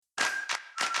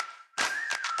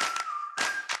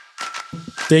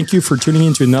Thank you for tuning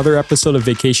in to another episode of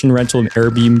Vacation Rental and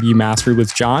Airbnb Mastery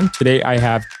with John. Today, I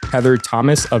have Heather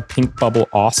Thomas of Pink Bubble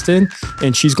Austin,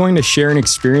 and she's going to share an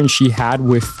experience she had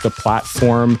with the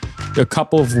platform a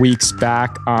couple of weeks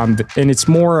back. And it's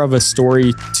more of a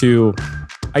story to,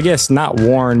 I guess, not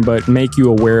warn, but make you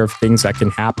aware of things that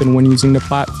can happen when using the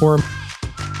platform.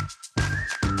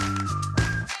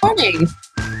 Morning.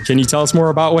 Can you tell us more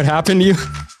about what happened to you?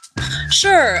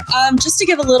 Sure. Just to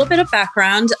give a little bit of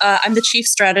background, I'm the Chief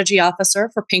Strategy Officer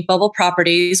for Pink Bubble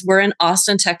Properties. We're in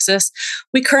Austin, Texas.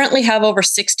 We currently have over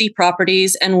 60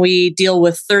 properties and we deal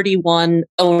with 31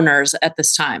 owners at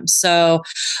this time. So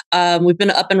we've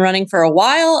been up and running for a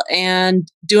while and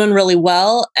doing really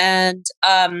well. And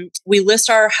we list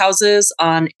our houses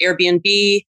on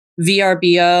Airbnb,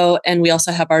 VRBO, and we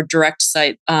also have our direct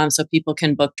site so people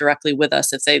can book directly with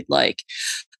us if they'd like.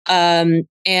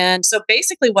 And so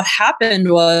basically what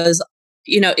happened was,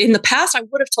 in the past, I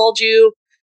would have told you,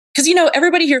 because,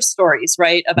 everybody hears stories,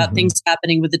 right, about things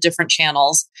happening with the different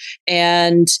channels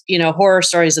and, horror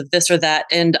stories of this or that.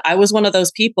 And I was one of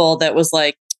those people that was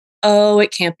like, oh,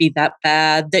 it can't be that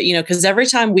bad that, because every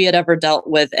time we had ever dealt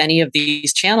with any of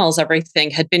these channels,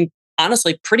 everything had been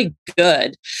honestly pretty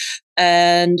good.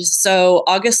 And so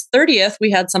August 30th,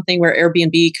 we had something where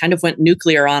Airbnb kind of went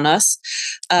nuclear on us.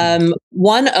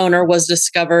 One owner was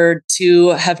discovered to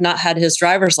have not had his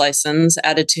driver's license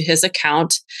added to his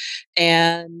account.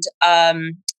 And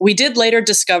we did later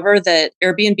discover that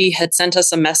Airbnb had sent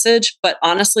us a message, but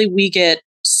honestly, we get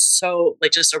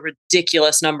just a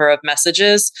ridiculous number of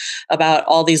messages about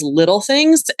all these little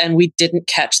things. And we didn't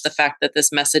catch the fact that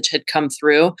this message had come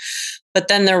through. But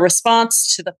then their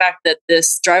response to the fact that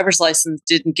this driver's license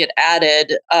didn't get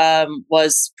added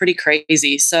was pretty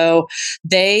crazy. So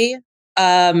they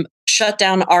shut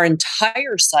down our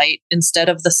entire site instead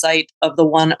of the site of the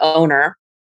one owner.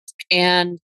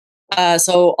 And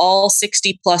so all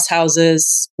 60 plus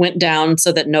houses went down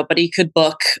so that nobody could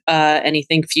book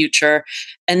anything future.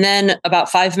 And then about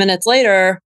 5 minutes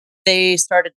later, they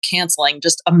started canceling,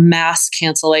 just a mass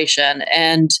cancellation.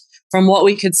 And from what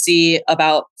we could see,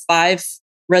 about 5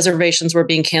 reservations were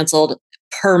being canceled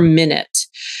per minute.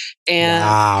 And,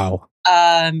 wow.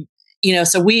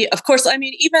 So we, of course,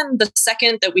 even the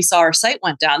second that we saw our site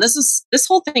went down, this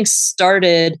whole thing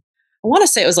started, I want to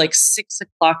say it was like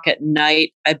 6:00 at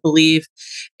night, I believe.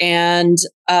 And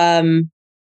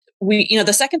we,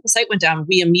 the second the site went down,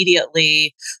 we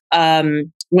immediately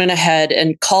went ahead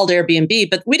and called Airbnb,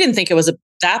 but we didn't think it was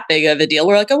that big of a deal.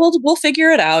 We're like, oh, we'll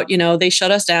figure it out. They shut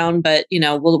us down, but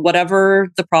whatever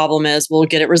the problem is, we'll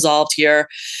get it resolved here.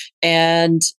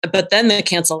 But then the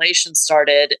cancellation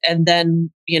started, and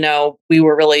then we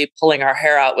were really pulling our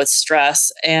hair out with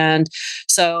stress. And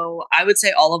so I would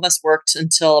say all of us worked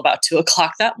until about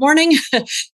 2:00 that morning.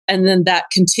 And then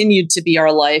that continued to be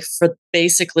our life for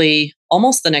basically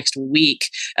almost the next week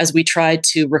as we tried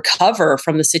to recover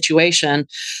from the situation.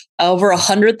 Over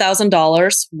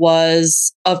 $100,000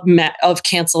 was of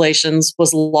cancellations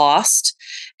was lost.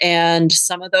 And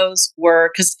some of those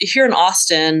were, because here in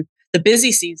Austin, the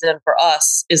busy season for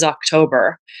us is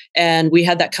October. And we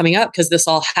had that coming up because this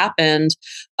all happened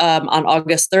on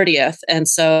August 30th. And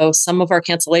so some of our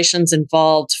cancellations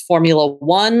involved Formula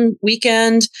One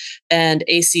weekend and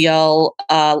ACL,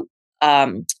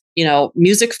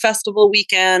 music festival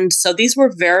weekend. So these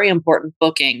were very important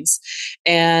bookings,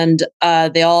 and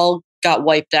they all got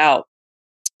wiped out.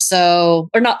 So,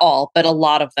 or not all, but a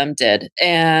lot of them did.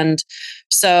 And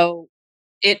so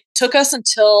it took us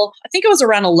until, I think it was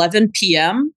around 11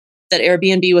 p.m. that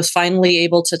Airbnb was finally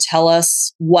able to tell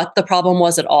us what the problem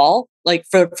was at all. Like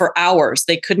for hours,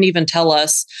 they couldn't even tell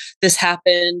us this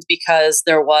happened because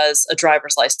there was a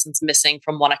driver's license missing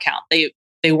from one account.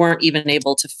 They weren't even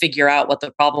able to figure out what the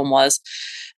problem was.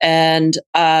 And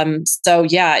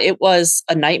it was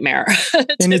a nightmare.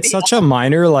 And it's such a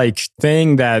minor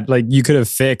thing that you could have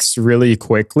fixed really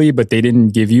quickly, but they didn't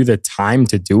give you the time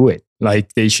to do it.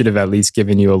 They should have at least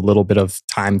given you a little bit of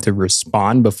time to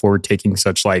respond before taking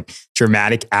such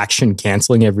dramatic action,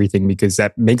 canceling everything, because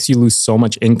that makes you lose so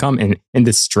much income and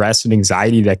the stress and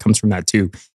anxiety that comes from that too.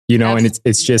 And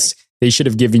it's just, they should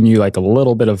have given you a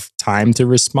little bit of time to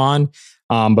respond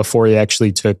before they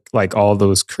actually took all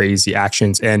those crazy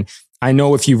actions. And I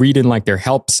know if you read in their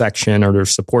help section or their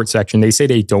support section, they say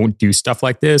they don't do stuff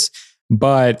like this.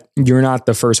 But you're not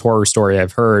the first horror story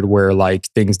I've heard where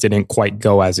things didn't quite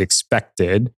go as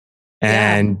expected,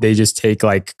 and they just take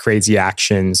crazy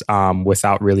actions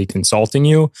without really consulting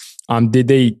you. Did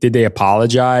they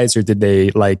apologize, or did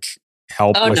they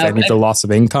help with any of the loss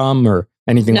of income or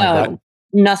anything like that?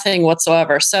 Nothing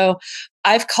whatsoever. So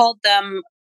I've called them,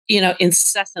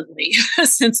 incessantly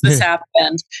since this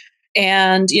happened.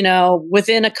 And,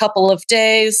 within a couple of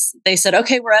days, they said,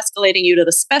 okay, we're escalating you to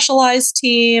the specialized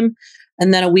team.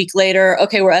 And then a week later,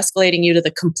 okay, we're escalating you to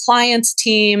the compliance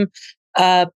team.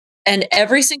 And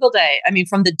every single day, I mean,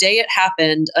 from the day it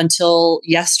happened until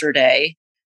yesterday,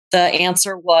 the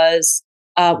answer was,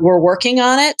 we're working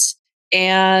on it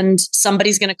and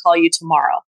somebody's going to call you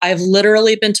tomorrow. I've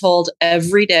literally been told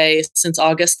every day since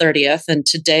August 30th, and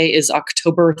today is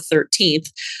October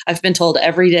 13th. I've been told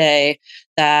every day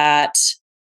that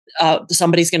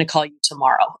somebody's going to call you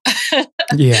tomorrow.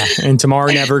 Yeah, and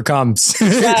tomorrow never comes.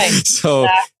 Right. So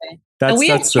exactly. And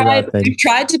that's the bad thing. We've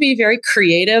tried to be very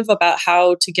creative about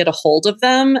how to get a hold of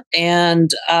them,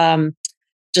 and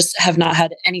just have not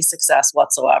had any success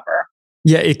whatsoever.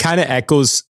 Yeah, it kind of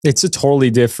echoes. It's a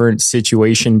totally different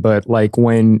situation, but like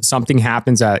when something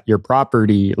happens at your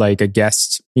property, like a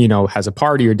guest, has a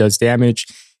party or does damage,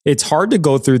 it's hard to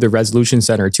go through the resolution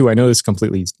center too. I know it's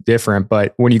completely different,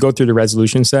 but when you go through the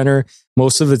resolution center,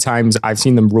 most of the times I've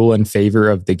seen them rule in favor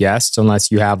of the guest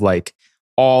unless you have like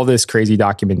all this crazy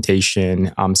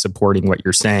documentation supporting what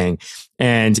you're saying.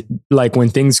 And like when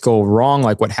things go wrong,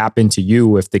 like what happened to you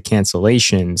with the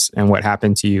cancellations and what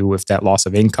happened to you with that loss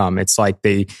of income, it's like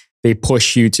they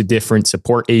push you to different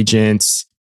support agents,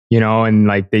 and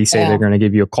like they say they're going to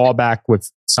give you a call back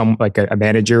with some like a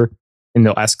manager and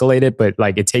they'll escalate it, but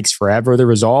like it takes forever to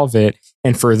resolve it.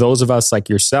 And for those of us like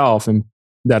yourself and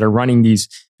that are running these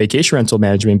vacation rental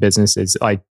management businesses,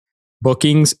 like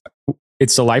bookings,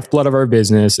 it's the lifeblood of our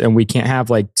business, and we can't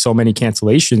have like so many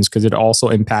cancellations because it also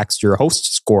impacts your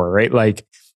host score, right? Like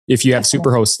if you have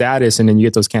superhost status and then you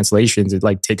get those cancellations, it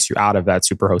like takes you out of that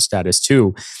superhost status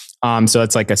too. So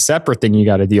it's like a separate thing you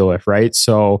got to deal with, right?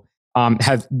 So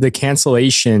have the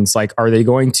cancellations, like, are they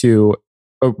going to,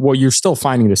 well, you're still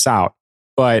finding this out,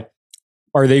 but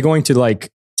are they going to like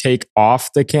take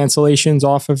off the cancellations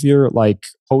off of your like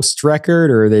host record,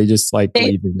 or are they just like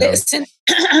leaving those?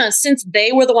 Since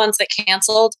they were the ones that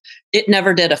canceled, it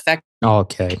never did affect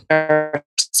our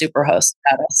superhost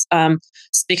status.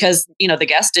 Because the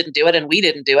guest didn't do it and we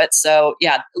didn't do it. So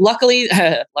yeah, luckily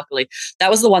that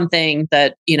was the one thing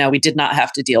that we did not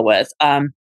have to deal with.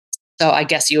 So I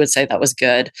guess you would say that was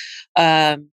good.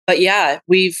 But yeah,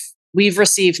 we've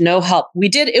received no help.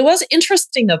 It was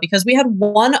interesting though, because we had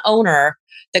one owner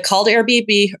that called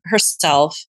Airbnb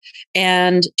herself,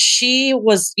 and she's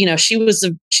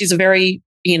a very,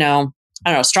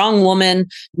 strong woman,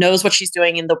 knows what she's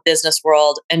doing in the business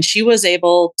world. And she was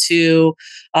able to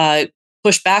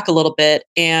push back a little bit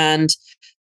and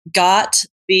got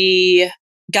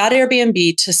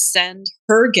Airbnb to send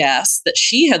her guests that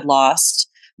she had lost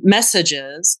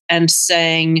messages and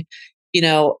saying,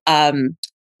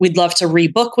 we'd love to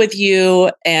rebook with you,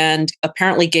 and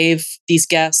apparently gave these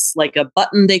guests like a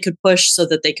button they could push so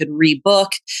that they could rebook,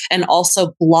 and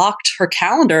also blocked her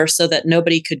calendar so that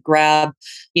nobody could grab,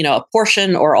 a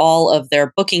portion or all of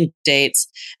their booking dates,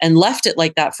 and left it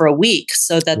like that for a week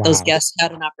so that those guests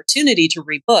had an opportunity to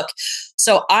rebook.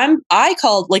 So I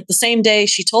called like the same day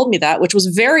she told me that, which was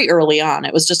very early on.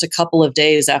 It was just a couple of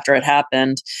days after it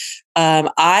happened.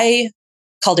 I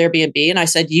called Airbnb and I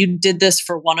said, you did this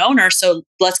for one owner, so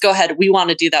let's go ahead. We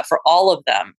want to do that for all of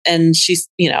them. And she's,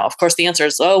 of course the answer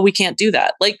is, oh, we can't do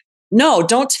that. Like, no,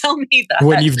 don't tell me that.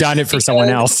 When you've done it for someone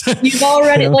else. You've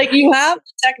already, you have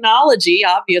the technology,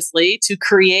 obviously, to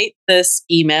create this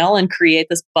email and create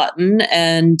this button.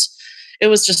 And it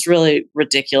was just really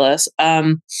ridiculous.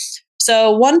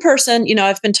 So one person,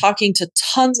 I've been talking to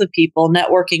tons of people,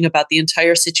 networking about the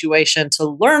entire situation to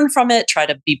learn from it, try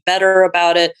to be better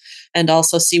about it, and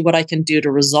also see what I can do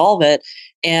to resolve it.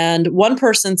 And one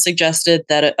person suggested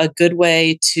that a good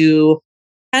way to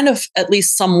kind of at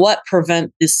least somewhat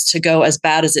prevent this to go as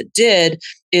bad as it did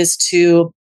is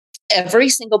to, every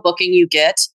single booking you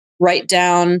get, write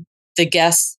down the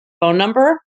guest's phone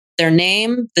number, their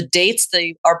name, the dates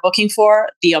they are booking for,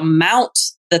 the amount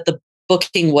that the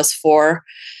booking was for,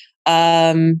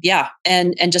 and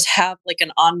just have like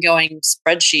an ongoing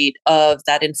spreadsheet of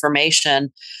that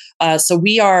information. So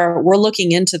we're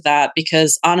looking into that,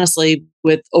 because honestly,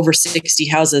 with over 60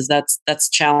 houses, that's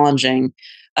challenging.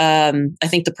 I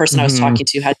think the person I was talking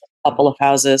to had a couple of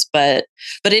houses, but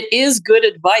it is good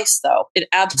advice though. It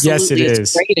absolutely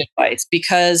is great advice,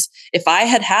 because if I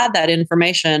had had that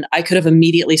information, I could have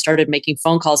immediately started making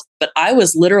phone calls, but I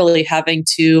was literally having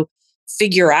to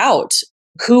figure out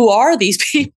who are these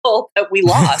people that we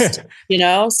lost,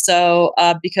 So,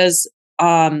 because,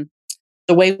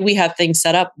 the way we have things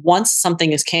set up, once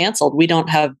something is canceled, we don't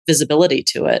have visibility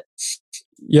to it.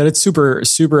 Yeah, that's super,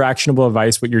 super actionable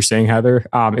advice, what you're saying, Heather.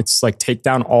 It's like take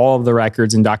down all of the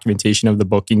records and documentation of the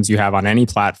bookings you have on any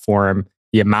platform,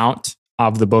 the amount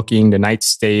of the booking, the night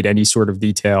stayed, any sort of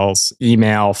details,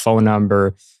 email, phone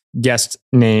number, guest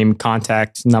name,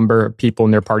 contact number, people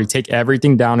in their party. Take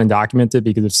everything down and document it,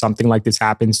 because if something like this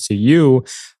happens to you,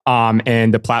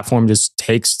 and the platform just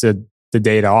takes the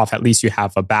data off, at least you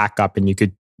have a backup and you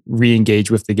could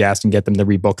re-engage with the guest and get them to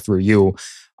rebook through you.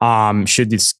 Should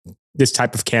this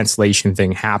type of cancellation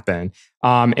thing happen.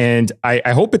 And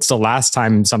I hope it's the last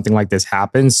time something like this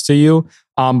happens to you.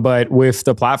 But with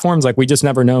the platforms, like we just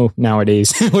never know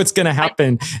nowadays what's going to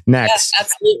happen next. Yeah,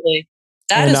 absolutely.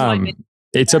 That is my big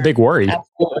it's a big worry.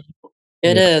 Absolutely.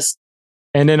 It is.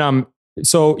 And then,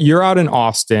 so you're out in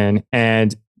Austin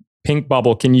and Pink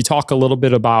Bubble. Can you talk a little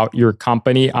bit about your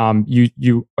company?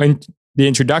 The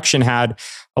introduction had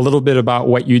a little bit about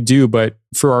what you do, but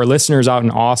for our listeners out in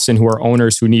Austin who are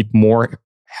owners who need more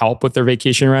help with their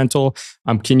vacation rental,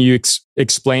 can you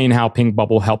explain how Pink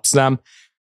Bubble helps them?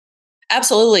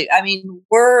 Absolutely. I mean,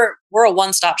 we're a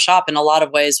one-stop shop in a lot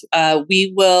of ways.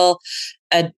 We will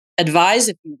advise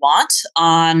if you want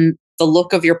on the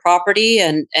look of your property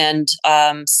and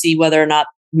see whether or not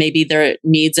maybe there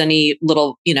needs any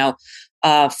little,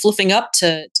 fluffing up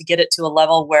to get it to a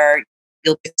level where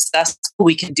you'll be successful.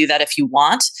 We can do that if you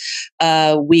want.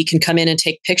 We can come in and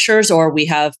take pictures, or we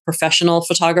have professional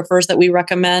photographers that we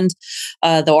recommend,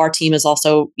 though our team is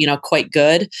also, quite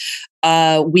good.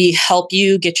 We help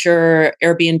you get your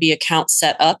Airbnb account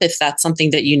set up if that's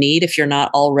something that you need, if you're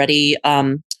not already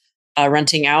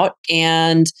renting out.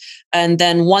 And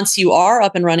then once you are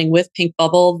up and running with Pink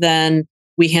Bubble, then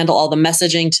we handle all the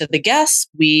messaging to the guests.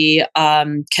 We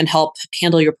can help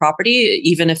handle your property,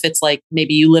 even if it's like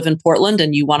maybe you live in Portland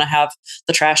and you want to have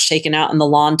the trash taken out and the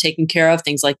lawn taken care of,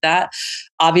 things like that.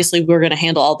 Obviously, we're going to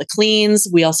handle all the cleans.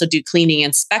 We also do cleaning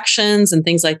inspections and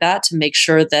things like that to make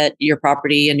sure that your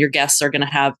property and your guests are going to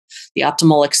have the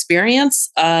optimal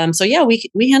experience. So yeah, we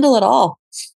handle it all.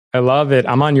 I love it.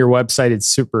 I'm on your website. It's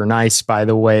super nice, by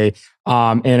the way.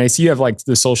 And I see you have like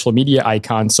the social media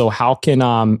icon. So how can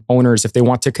owners, if they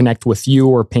want to connect with you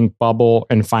or Pink Bubble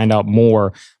and find out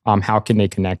more, how can they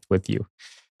connect with you?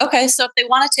 Okay, so if they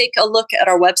want to take a look at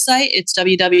our website, it's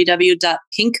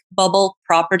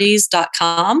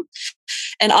www.pinkbubbleproperties.com.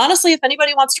 And honestly, if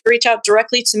anybody wants to reach out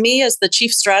directly to me as the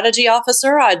Chief Strategy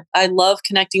Officer, I love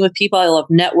connecting with people. I love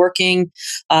networking,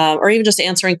 or even just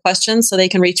answering questions. So they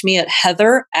can reach me at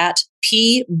heather@pb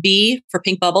for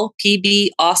Pink Bubble,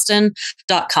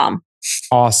 pbaustin.com.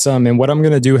 Awesome. And what I'm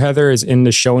going to do, Heather, is in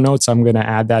the show notes, I'm going to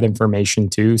add that information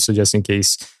too. So just in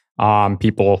case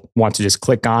people want to just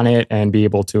click on it and be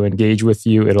able to engage with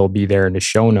you, it'll be there in the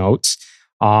show notes.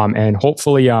 And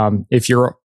hopefully,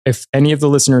 if any of the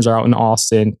listeners are out in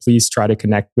Austin, please try to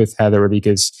connect with Heather,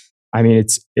 because I mean,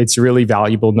 it's really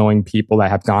valuable knowing people that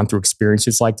have gone through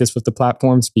experiences like this with the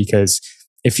platforms, because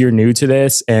if you're new to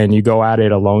this and you go at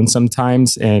it alone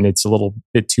sometimes and it's a little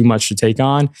bit too much to take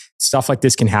on, stuff like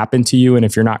this can happen to you. And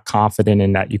if you're not confident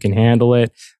in that you can handle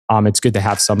it, it's good to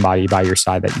have somebody by your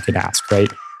side that you can ask,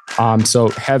 right? So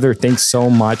Heather, thanks so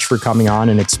much for coming on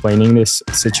and explaining this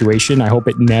situation. I hope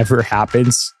it never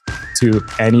happens to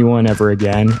anyone ever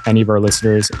again. Any of our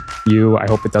listeners, I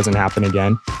hope it doesn't happen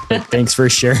again. But thanks for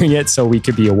sharing it so we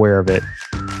could be aware of it.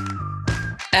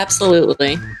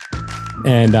 Absolutely.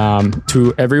 And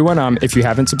to everyone, if you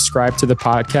haven't subscribed to the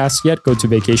podcast yet, go to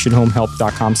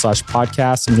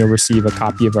vacationhomehelp.com/podcast and you'll receive a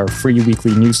copy of our free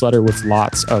weekly newsletter with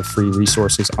lots of free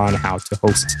resources on how to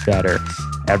host better.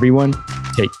 Everyone,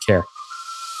 take care.